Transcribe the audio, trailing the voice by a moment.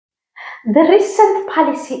The recent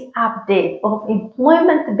policy update of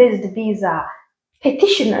employment-based visa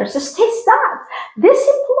petitioners states that these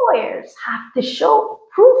employers have to show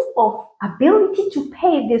proof of ability to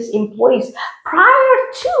pay these employees prior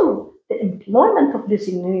to the employment of these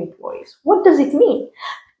new employees. What does it mean?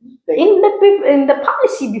 In the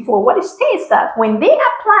policy before, what it states that when they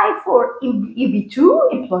apply for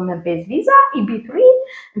EB2, employment-based visa, EB3,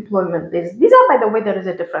 employment-based visa. By the way, there is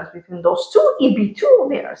a difference between those two. EB2,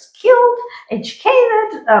 they are skilled,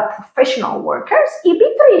 educated, professional workers.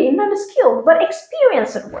 EB3, not skilled, but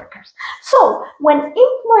experienced workers. So when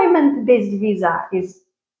employment-based visa is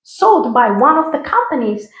sold by one of the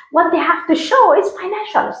companies, what they have to show is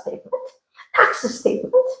financial statement, tax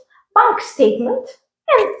statement, bank statement,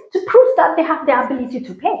 and to prove that they have the ability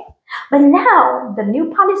to pay. But now the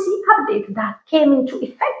new policy update that came into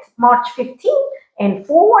effect March 15 and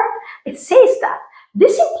forward, it says that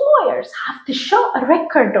these employers have to show a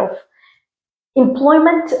record of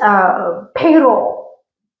employment payroll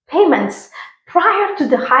payments prior to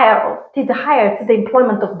the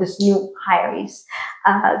employment of this new hirees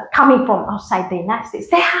coming from outside the United States.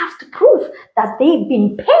 They have to prove that they've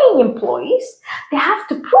been paying employees. They have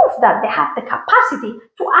to prove that they have the capacity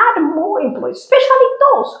to add more employees, especially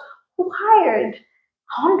those who hired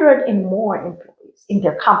 100 and more employees in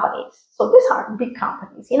their companies. So these are big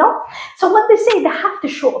companies, So what they say, they have to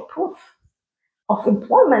show a proof of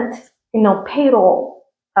employment, payroll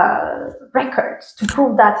records to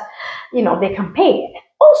prove that they can pay.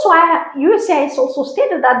 Also, USCIS also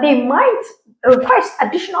stated that they might request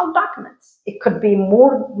additional documents. It could be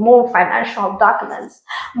more financial documents,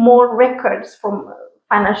 more records from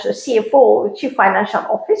financial CFO, chief financial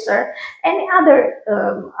officer, and other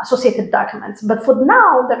associated documents. But for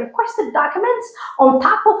now, the requested documents on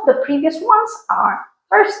top of the previous ones are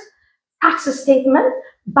first tax statement,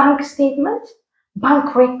 bank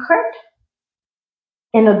record,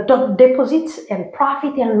 deposits and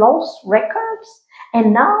profit and loss records.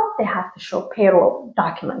 And now they have to show payroll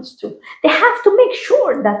documents too. They have to make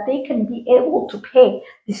sure that they can be able to pay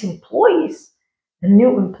these employees, the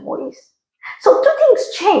new employees. So two things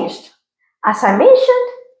changed. As I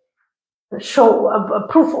mentioned, show a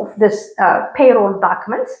proof of this payroll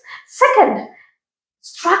documents. Second,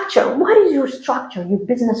 structure. What is your structure, your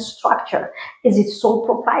business structure? Is it sole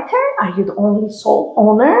proprietor? Are you the only sole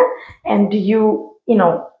owner? And do you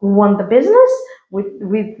run the business with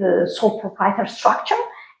the sole proprietor structure?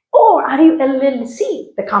 Or are you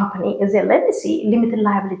LLC? The company is LLC, limited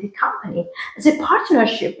liability company. Is it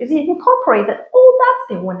partnership? Is it incorporated? All that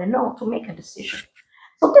they want to know to make a decision.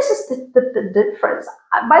 So this is the difference.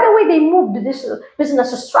 By the way, they moved this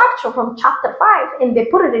business structure from Chapter 5 and they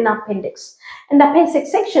put it in appendix. In the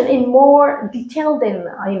appendix section in more detailed and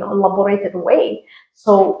elaborated way.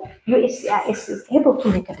 So USCIS is able to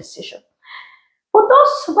make a decision. For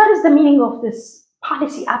those, what is the meaning of this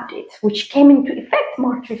policy update, which came into effect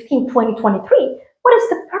March 15, 2023? What is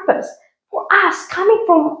the purpose? For us coming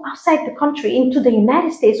from outside the country into the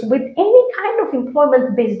United States with any kind of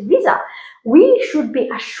employment-based visa, we should be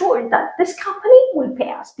assured that this company will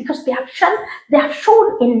pay us because they have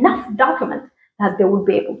shown enough document that they will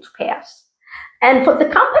be able to pay us. And for the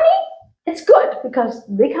company, it's good because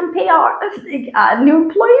they can pay our new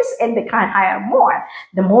employees and they can hire more.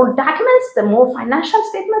 The more documents, the more financial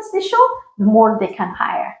statements they show, the more they can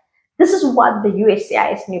hire. This is what the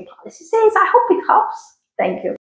USCIS new policy says. I hope it helps. Thank you.